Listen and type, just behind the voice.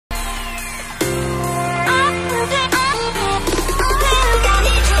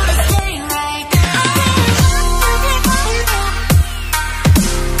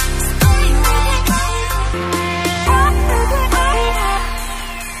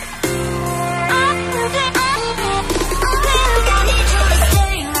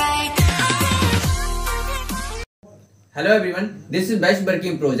Hello everyone, this is Best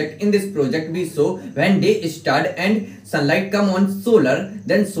Working Project. In this project we show when day start and sunlight come on solar,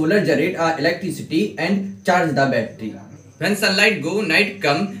 then solar generate electricity and charge the battery. When sunlight go, night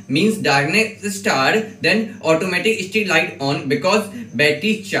come means darkness start, then automatic street light on because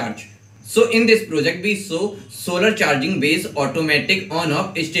battery charge. So in this project we show solar charging based automatic on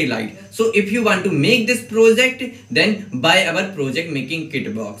off street light. So if you want to make this project, then buy our project making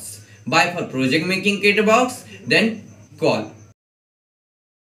kit box. Buy for project making kit box, then call.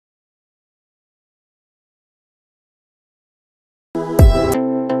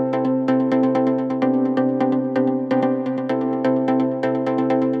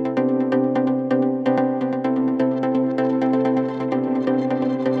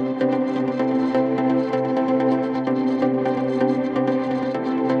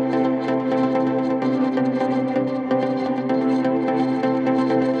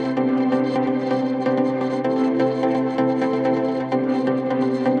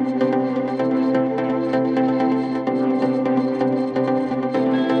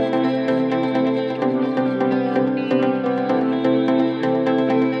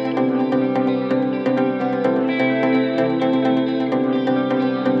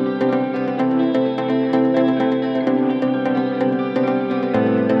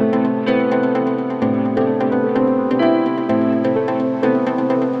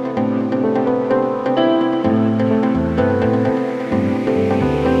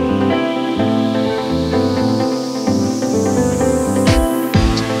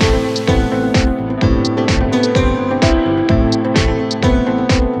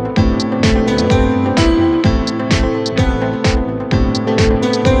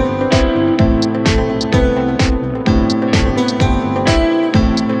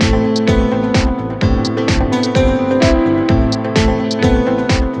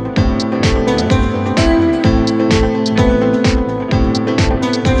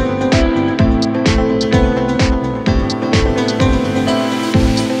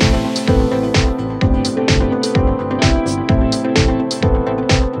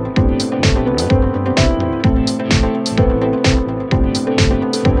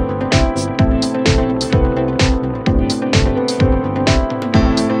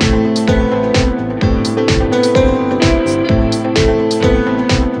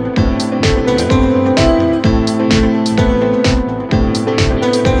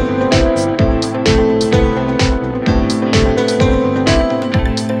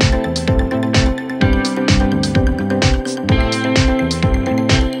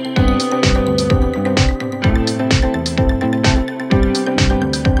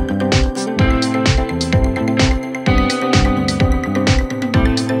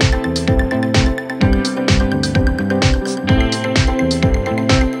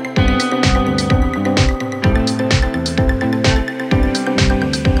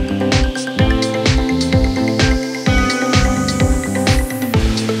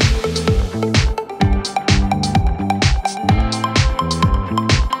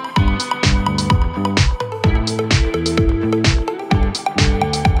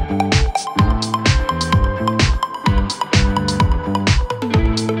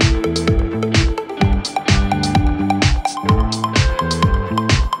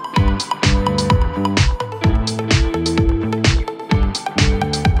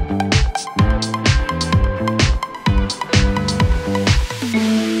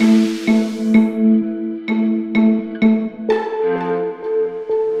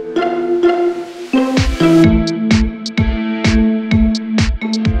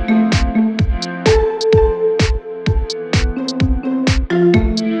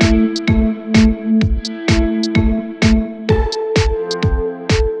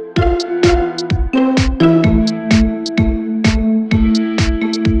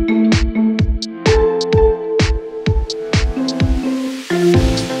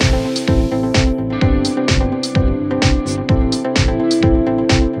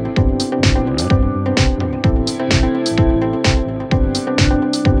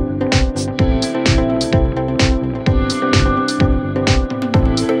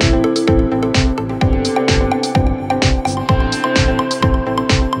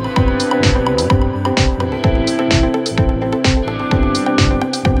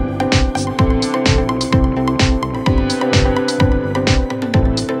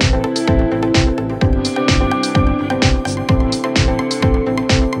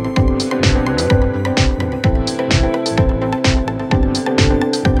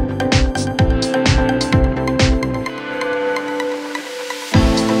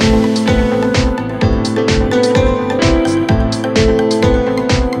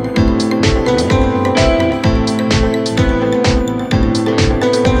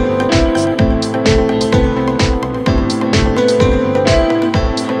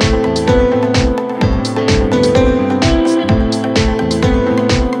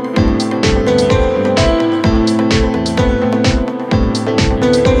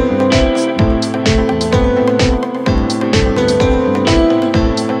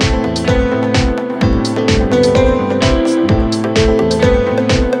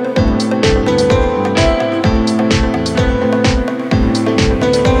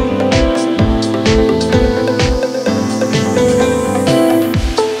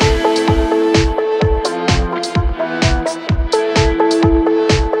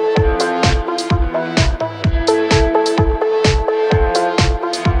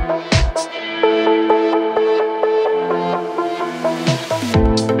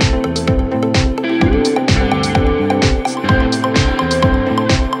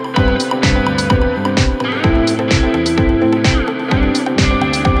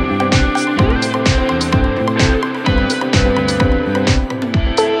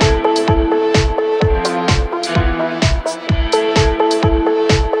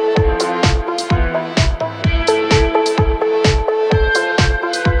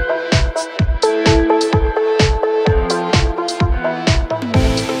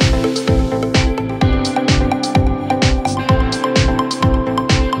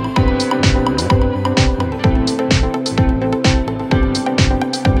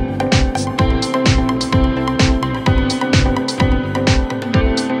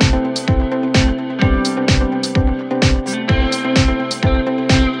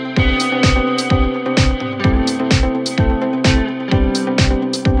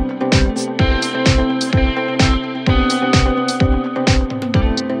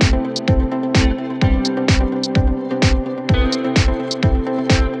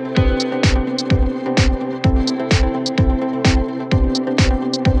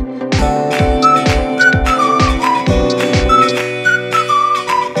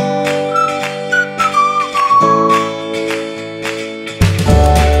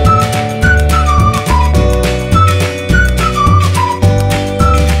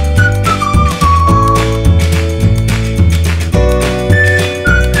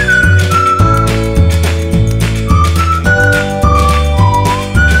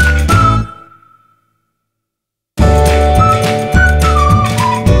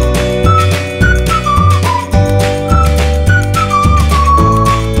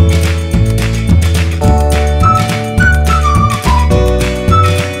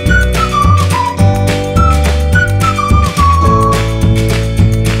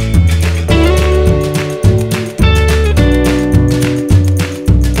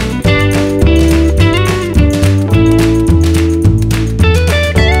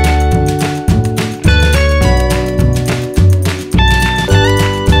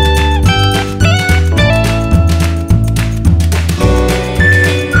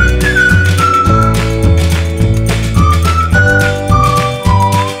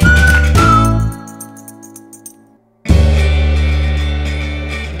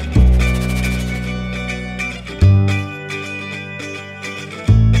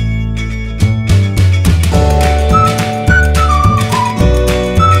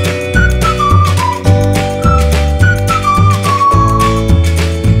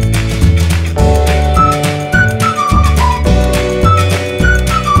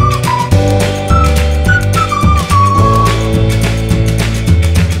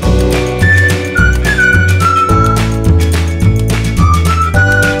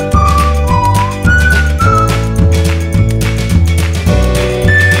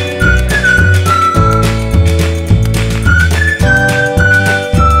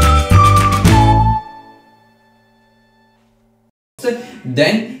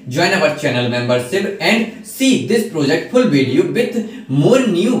 then join our channel membership and see this project full video with more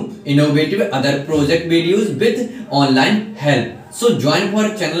new innovative other project videos with online help. So join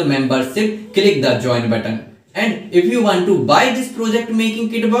for channel membership, click the join button. And if you want to buy this project making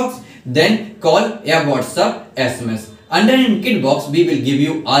kit box, then call या WhatsApp SMS. Under in kit box we will give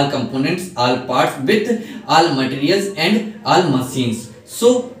you all components, all parts with all materials and all machines.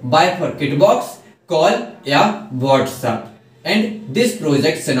 So buy for kit box, call या WhatsApp. And this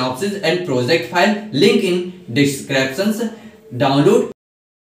project synopsis and project file link in descriptions. Download